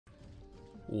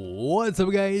What's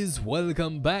up guys,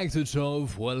 welcome back to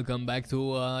Trove, welcome back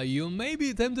to, you may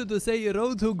be tempted to say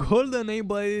Road to Golden A,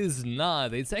 but it's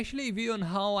not. It's actually a video on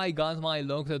how I got my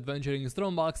locked adventuring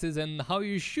strongboxes and how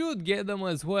you should get them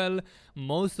as well.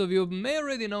 Most of you may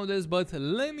already know this, but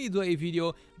let me do a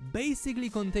video basically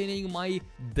containing my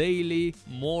daily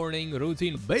morning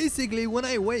routine. Basically, when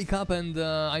I wake up and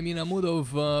I'm in a mood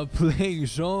of playing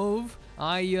Trove,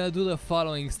 I do the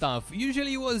following stuff.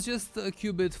 Usually it was just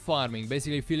qubit farming,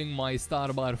 basically filling my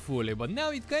star bar fully, but now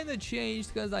it kinda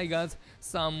changed because I got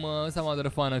some other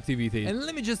fun activities. And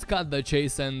let me just cut the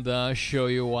chase and show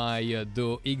you what I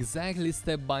do exactly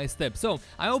step by step. So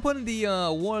I opened the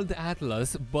world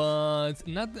atlas, but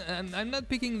I'm not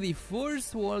picking the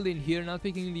first world in here, not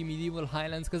picking the medieval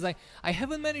highlands, because I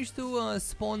haven't managed to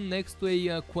spawn next to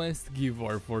a quest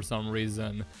giver for some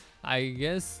reason. I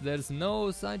guess there's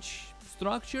no such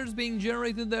structures being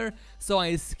generated there, so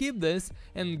I skip this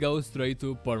and go straight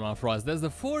to permafrost. That's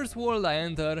the first world I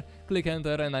enter, click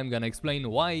enter, and I'm gonna explain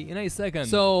why in a second.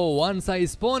 So once I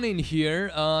spawn in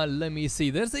here, let me see,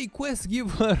 there's a quest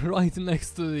giver right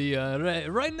next to the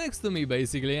right next to me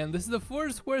basically, and this is the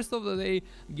first quest of the day,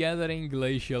 gathering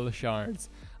glacial shards.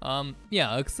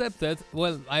 Yeah, accept it.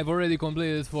 Well, I've already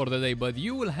completed it for the day, but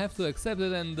you will have to accept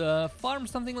it and farm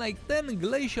something like 10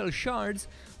 glacial shards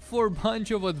for a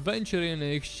bunch of adventuring in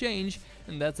exchange,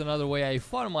 and that's another way I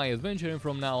farm my adventuring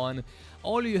from now on.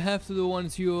 All you have to do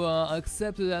once you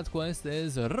accept that quest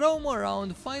is roam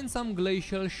around, find some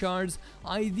glacial shards,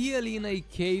 ideally in a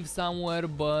cave somewhere,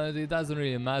 but it doesn't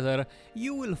really matter,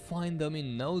 you will find them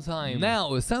in no time.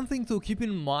 Now, something to keep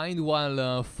in mind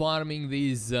while farming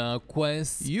these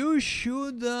quests, you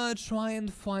should try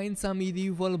and find some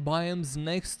medieval biomes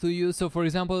next to you. So for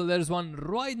example, there's one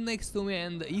right next to me,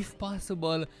 and if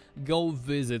possible, go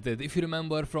visit it. If you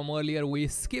remember from earlier, we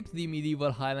skipped the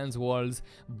medieval highlands worlds,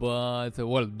 but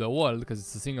well, the world, because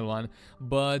it's a single one,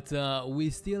 but we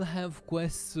still have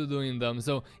quests to do in them.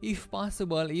 So if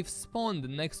possible, if spawned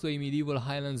next to a medieval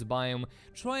highlands biome,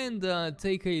 try and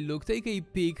take a look, take a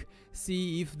peek,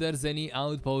 see if there's any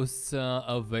outposts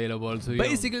available to you.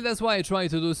 Basically, that's what I try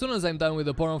to do. As soon as I'm done with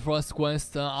the permafrost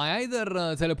quest, I either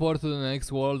teleport to the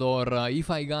next world, or if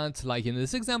I got, like in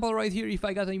this example right here, if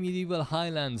I got a medieval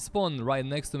highland spawn right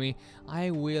next to me,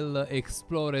 I will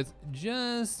explore it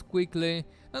just quickly.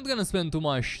 Not gonna spend too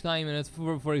much time in it.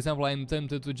 For example, I'm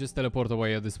tempted to just teleport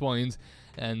away at this point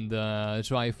and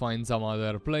try find some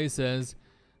other places,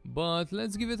 but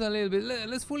let's give it a little bit,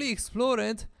 let's fully explore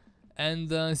it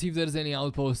and see if there's any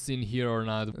outposts in here or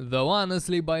not. Though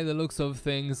honestly, by the looks of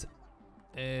things,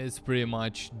 it's pretty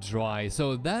much dry.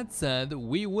 So that said,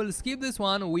 we will skip this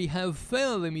one. We have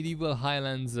failed the medieval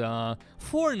highlands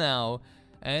for now,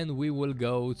 and we will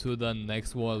go to the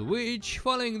next world, which,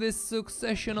 following this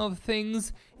succession of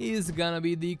things, is gonna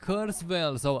be the Curse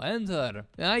Vale. So enter.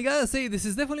 And I gotta say, this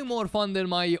is definitely more fun than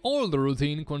my old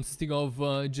routine, consisting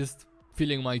of just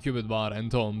filling my qubit bar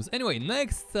and tomes. Anyway,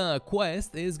 next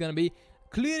quest is gonna be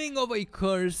clearing of a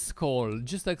curse scroll.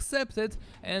 Just accept it,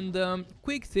 and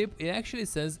quick tip, it actually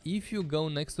says if you go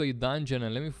next to a dungeon,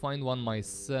 and let me find one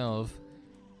myself.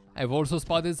 I've also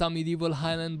spotted some medieval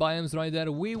highland biomes right there.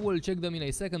 We will check them in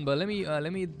a second, but let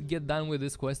me get done with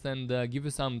this quest and give you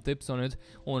some tips on it,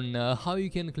 on how you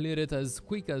can clear it as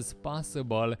quick as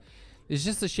possible. It's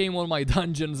just a shame all my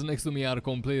dungeons next to me are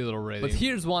completed already. But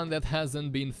here's one that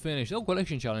hasn't been finished. Oh,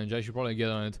 collection challenge, I should probably get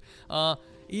on it.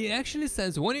 It actually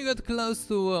says when you get close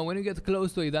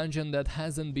to a dungeon that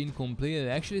hasn't been completed, it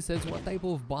actually says what type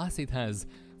of boss it has.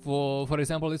 For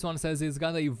example, this one says it's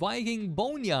got a Viking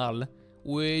Boneyarl,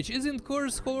 which isn't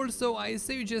curse core, so I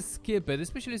say you just skip it,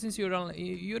 especially since you're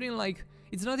in like,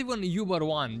 it's not even Uber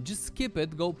 1, just skip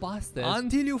it, go past it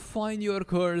until you find your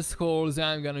curse holes.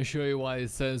 I'm gonna show you what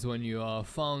it says when you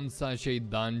found such a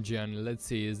dungeon. Let's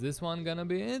see, is this one gonna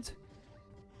be it?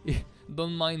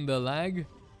 Don't mind the lag.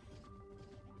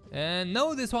 And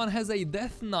no, this one has a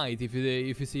Death Knight, if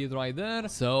you see it right there,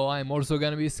 so I'm also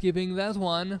gonna be skipping that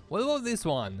one. What about this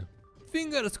one?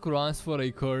 Fingers crossed for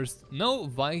a cursed. No,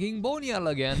 Viking Boneyarl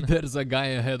again. There's a guy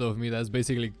ahead of me that's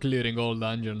basically clearing all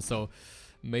dungeons, so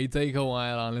may take a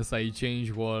while unless I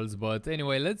change worlds. But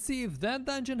anyway, let's see if that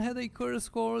dungeon had a curse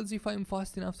scrolls, if I'm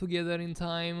fast enough to get there in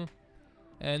time.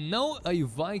 And no, a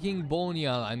Viking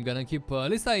Boneyarl. I'm gonna keep at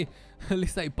least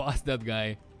I passed that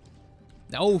guy.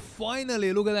 Oh,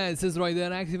 finally, look at that, it says right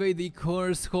there, activate the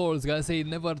curse scrolls. Gotta say, it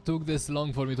never took this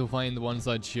long for me to find one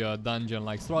such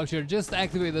dungeon-like structure. Just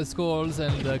activate the scrolls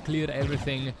and clear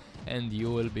everything, and you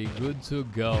will be good to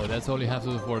go. That's all you have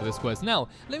to do for this quest. Now,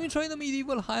 let me try the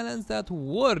medieval highlands that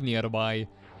were nearby.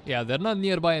 Yeah, they're not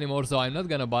nearby anymore, so I'm not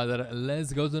gonna bother.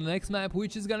 Let's go to the next map,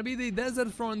 which is gonna be the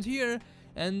desert frontier,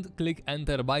 and click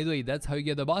enter. By the way, that's how you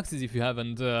get the boxes if you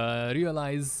haven't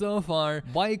realized so far.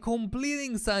 By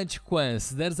completing such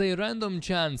quests, there's a random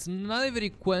chance. Not every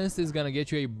quest is gonna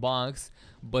get you a box,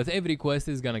 but every quest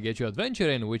is gonna get you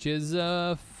adventuring, which is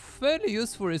fairly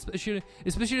useful,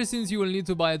 especially since you will need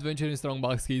to buy adventuring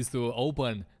strongbox keys to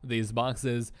open these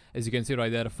boxes. As you can see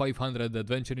right there, 500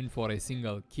 adventuring for a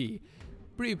single key.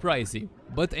 Pretty pricey.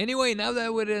 But anyway, now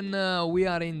that we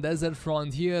are in desert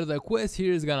frontier, the quest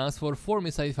here is gonna ask for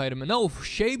formicide fireman. No,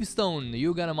 shapestone.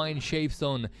 You gotta mine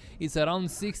shapestone. It's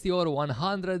around 60 or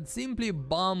 100. Simply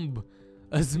bomb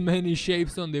as many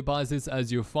shapestone deposits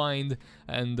as you find,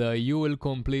 and you will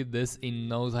complete this in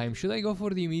no time. Should I go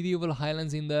for the medieval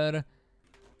highlands in there?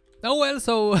 Oh well,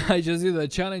 so I just did a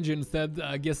challenge instead.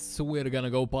 I guess we're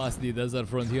gonna go past the desert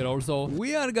frontier also.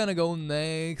 We are gonna go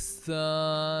next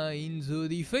into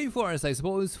the Fey Forest, I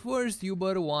suppose. First,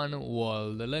 Uber 1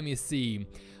 world. Let me see.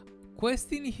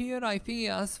 Quest in here, I think it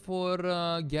asks for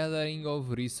gathering of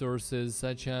resources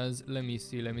such as, let me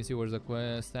see where's the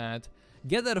quest at.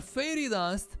 Gather fairy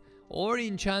dust or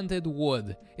enchanted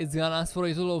wood. It's gonna ask for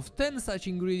a total of 10 such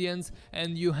ingredients,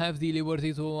 and you have the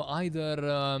liberty to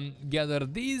either gather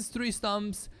these 3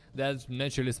 stumps that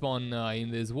naturally spawn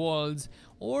in these worlds,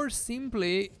 or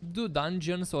simply do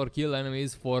dungeons or kill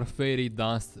enemies for fairy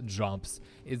dust drops.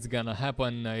 It's gonna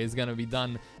happen, it's gonna be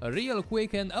done real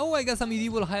quick. And oh, I got some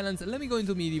medieval highlands. Let me go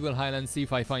into medieval highlands, see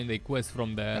if I find a quest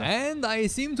from there. And I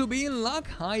seem to be in luck.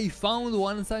 I found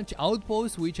one such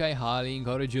outpost, which I highly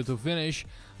encourage you to finish.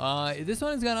 This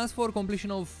one is gonna ask for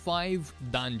completion of 5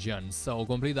 dungeons, so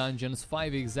complete dungeons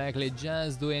 5 exactly.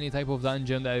 Just do any type of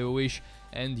dungeon that you wish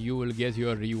and you will get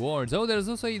your rewards. Oh, there's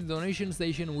also a donation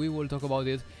station. We will talk about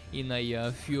it in a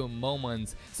few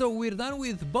moments. So we're done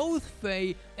with both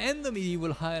Fey and the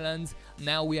medieval highlands.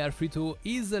 Now we are free to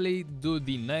easily do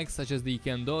the next, such as the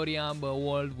Candoria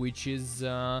world, which is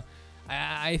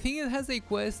I think it has a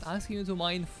quest asking you to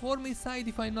mine formicide,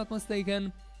 if I'm not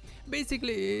mistaken.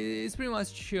 Basically, it's pretty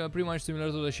much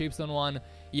similar to the Shapestone one.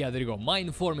 Yeah, there you go.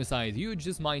 Mine formicide. You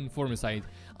just mine formicide.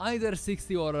 Either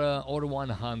 60 or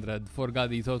 100.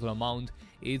 Forgot the total amount.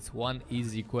 It's one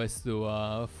easy quest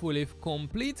to fully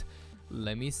complete.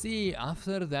 Let me see.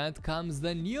 After that comes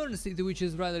the Neon City, which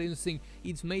is rather interesting.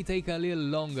 It may take a little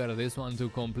longer, this one, to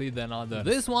complete than other.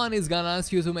 This one is gonna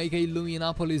ask you to make a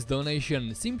Luminopolis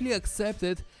donation. Simply accept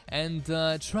it and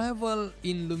travel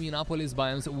in Luminopolis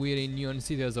biomes. We're in Neon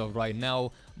City as of right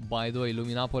now. By the way,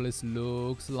 Luminopolis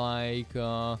looks like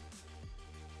I'm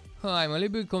a little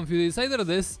bit confused. It's either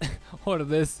this or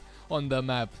this on the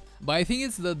map, but I think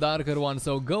it's the darker one,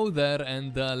 so go there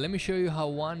and let me show you how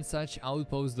one such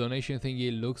outpost donation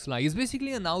thingy looks like. It's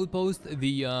basically an outpost,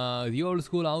 the old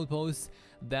school outposts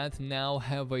that now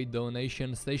have a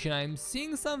donation station. I'm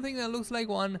seeing something that looks like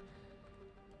one.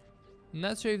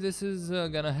 Not sure if this is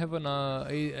gonna have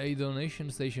a donation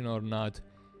station or not.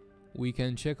 We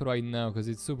can check right now because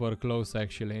it's super close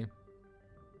actually.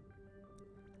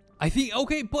 I think,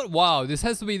 okay, but wow, this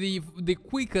has to be the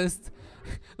quickest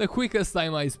the quickest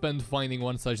time I spent finding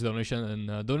one such donation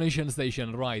and donation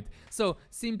station, right? So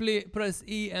simply press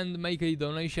E and make a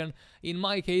donation. In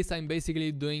my case, I'm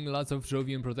basically doing lots of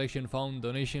Trovian protection found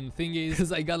donation thingies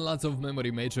because I got lots of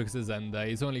memory matrices and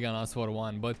it's only gonna ask for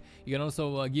one. But you can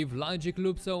also give logic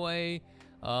loops away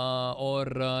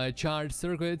or charge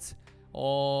circuits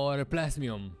or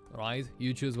plasmium, right?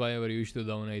 You choose whatever you wish to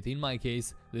donate. In my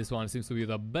case, this one seems to be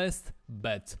the best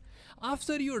bet.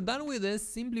 After you're done with this,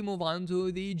 simply move on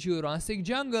to the Jurassic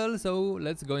Jungle, so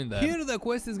let's go in there. Here the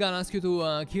quest is gonna ask you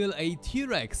to kill a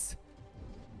T-Rex.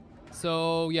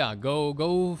 So yeah,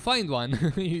 go find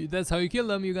one. That's how you kill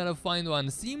them. You're gonna find one.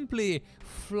 Simply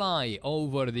fly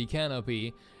over the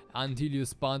canopy until you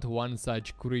spot one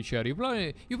such creature. You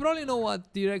probably know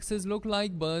what T-Rexes look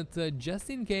like, but just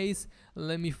in case,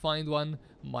 let me find one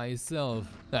myself.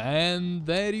 And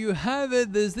there you have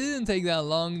it. This didn't take that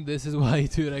long. This is what a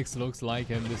T-Rex looks like,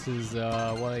 and this is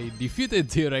what a defeated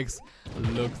T-Rex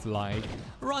looks like.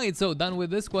 Right, so done with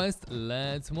this quest,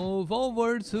 let's move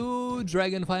over to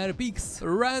Dragonfire Peaks.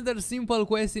 Rather simple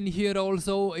quest in here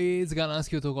also. It's gonna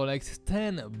ask you to collect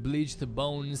 10 bleached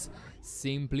bones.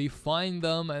 Simply find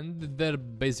them and they're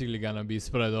basically gonna be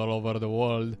spread all over the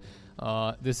world.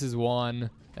 This is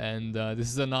one and this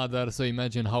is another, so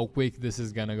imagine how quick this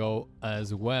is gonna go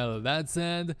as well. That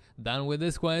said, done with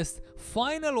this quest.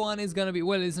 Final one is gonna be,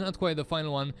 well, it's not quite the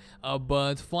final one,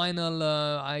 but final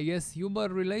I guess Uber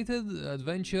related,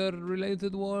 adventure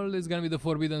related world is gonna be the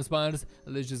Forbidden Spires.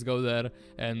 Let's just go there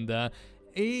and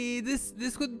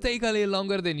This could take a little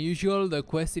longer than usual. The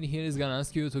quest in here is gonna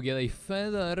ask you to get a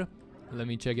feather. Let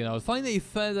me check it out. Find a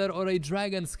feather or a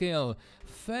dragon scale.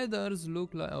 Feathers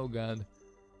look like... Oh god.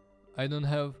 I don't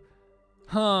have...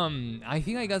 I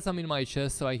think I got some in my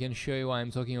chest, so I can show you what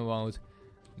I'm talking about.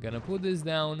 Gonna put this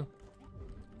down.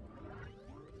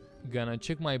 Gonna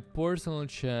check my personal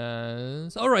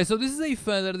chest. Alright, so this is a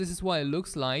feather. This is what it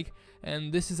looks like.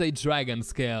 And this is a dragon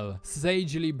scale.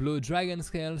 Sagely blue dragon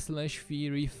scale /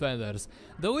 fiery feathers.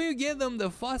 The way you get them,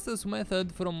 the fastest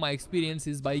method from my experience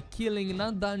is by killing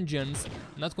not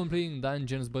completing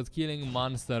dungeons, but killing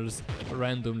monsters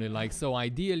randomly. Like so,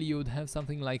 ideally you would have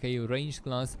something like a ranged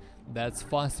class that's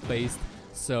fast paced.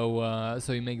 So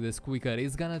you make this quicker.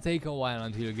 It's gonna take a while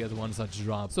until you get one such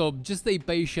drop. So just stay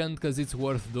patient because it's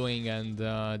worth doing, and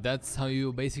that's how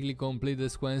you basically complete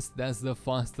this quest. That's the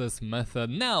fastest method.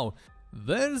 Now,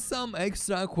 there's some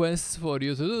extra quests for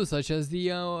you to do, such as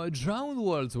the Drowned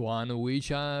Worlds one,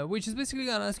 which is basically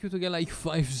gonna ask you to get like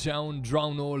 5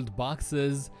 Drowned World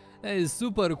boxes. That is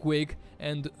super quick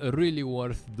and really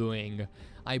worth doing.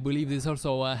 I believe this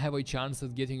also have a chance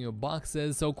at getting your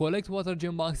boxes, so collect water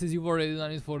gem boxes. You've already done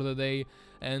it for the day,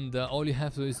 and all you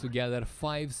have to do is to gather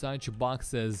 5 such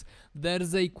boxes.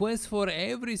 There's a quest for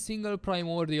every single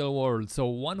primordial world, so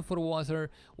 1 for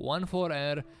water, 1 for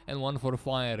air, and 1 for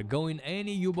fire. Go in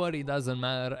any Uber, it doesn't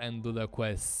matter, and do the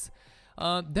quests.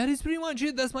 That is pretty much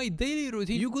it. That's my daily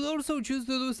routine. You could also choose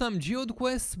to do some geode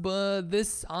quests, but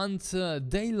this aren't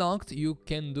day locked. You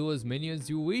can do as many as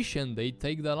you wish, and they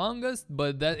take the longest.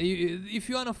 But that, if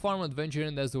you want to farm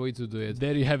adventuring, that's the way to do it.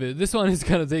 There you have it. This one is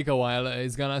gonna take a while.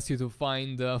 It's gonna ask you to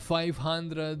find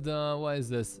 500. What is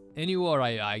this? Any war,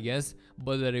 I guess.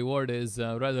 But the reward is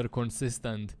rather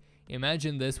consistent.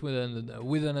 Imagine this with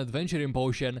an adventuring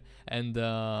potion, and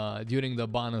during the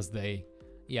bonus day.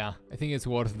 Yeah, I think it's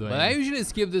worth doing. But I usually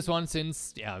skip this one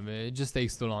since, yeah, it just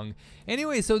takes too long.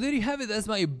 Anyway, so there you have it. That's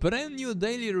my brand new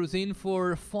daily routine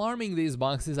for farming these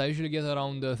boxes. I usually get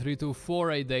around 3 to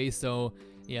 4 a day, so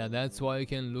yeah, that's what you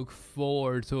can look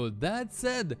forward to. That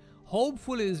said,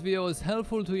 hopefully this video was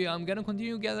helpful to you. I'm gonna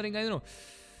continue gathering, I don't know,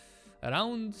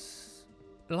 around...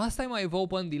 Last time I've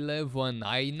opened 11,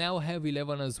 I now have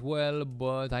 11 as well,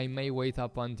 but I may wait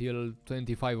up until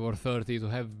 25 or 30 to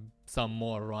have some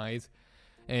more, right?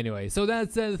 Anyway, so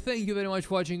that said, thank you very much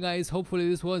for watching, guys. Hopefully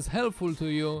this was helpful to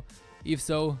you. If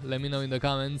so, let me know in the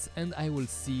comments, and I will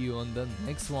see you on the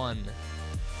next one.